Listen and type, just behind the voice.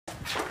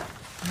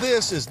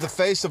This is the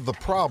face of the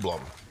problem,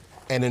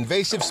 an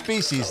invasive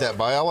species that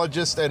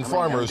biologists and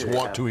farmers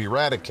want to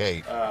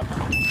eradicate.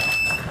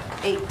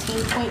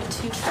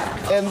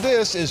 18.2. And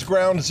this is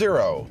Ground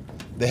Zero,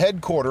 the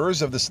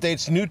headquarters of the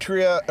state's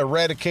Nutria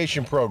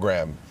eradication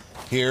program.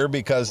 Here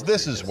because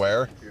this is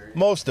where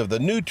most of the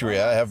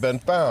Nutria have been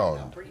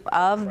found.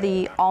 Of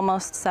the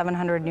almost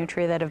 700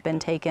 Nutria that have been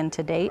taken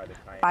to date,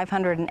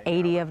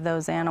 580 of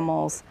those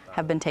animals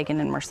have been taken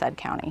in Merced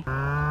County.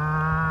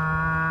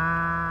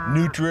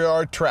 Nutria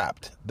are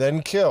trapped,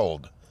 then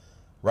killed.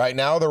 Right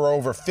now, there are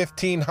over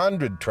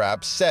 1,500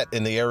 traps set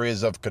in the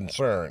areas of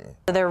concern.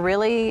 They're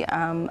really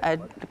kind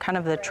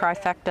of the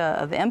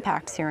trifecta of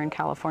impacts here in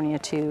California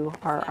to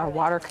our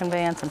water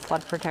conveyance and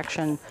flood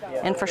protection,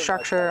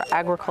 infrastructure,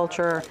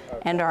 agriculture,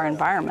 and our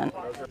environment.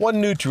 One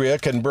Nutria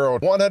can burrow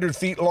 100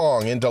 feet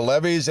long into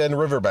levees and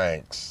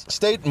riverbanks.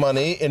 State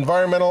money,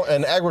 environmental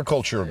and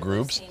agricultural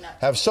groups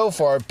have so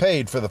far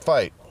paid for the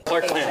fight.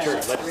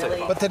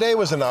 But today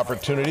was an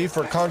opportunity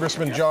for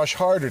Congressman Josh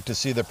Harder to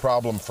see the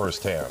problem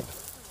firsthand,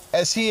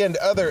 as he and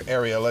other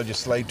area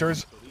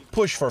legislators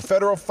push for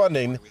federal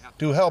funding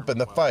to help in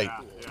the fight.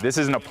 This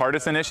isn't a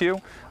partisan issue.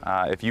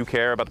 If you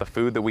care about the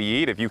food that we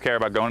eat, if you care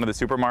about going to the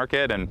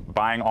supermarket and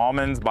buying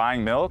almonds,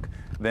 buying milk,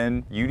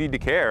 then you need to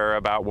care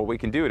about what we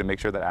can do to make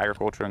sure that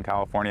agriculture in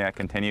California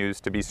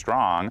continues to be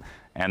strong,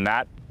 and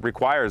that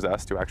requires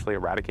us to actually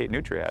eradicate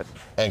nutria.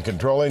 And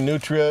controlling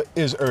nutria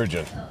is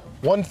urgent.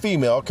 One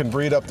female can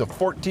breed up to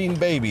 14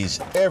 babies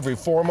every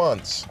 4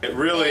 months. It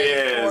really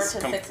is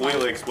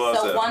completely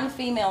explosive. So one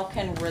female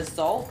can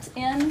result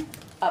in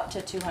up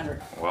to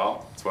 200.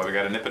 Well, that's why we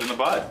got to nip it in the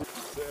bud.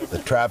 The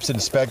traps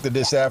inspected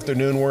this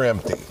afternoon were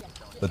empty,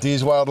 but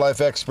these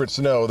wildlife experts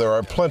know there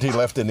are plenty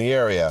left in the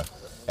area,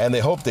 and they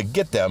hope to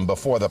get them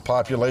before the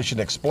population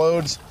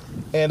explodes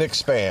and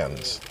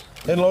expands.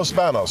 In Los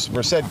Banos,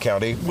 Merced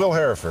County, Will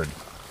Hereford,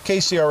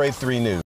 KCRA 3 News.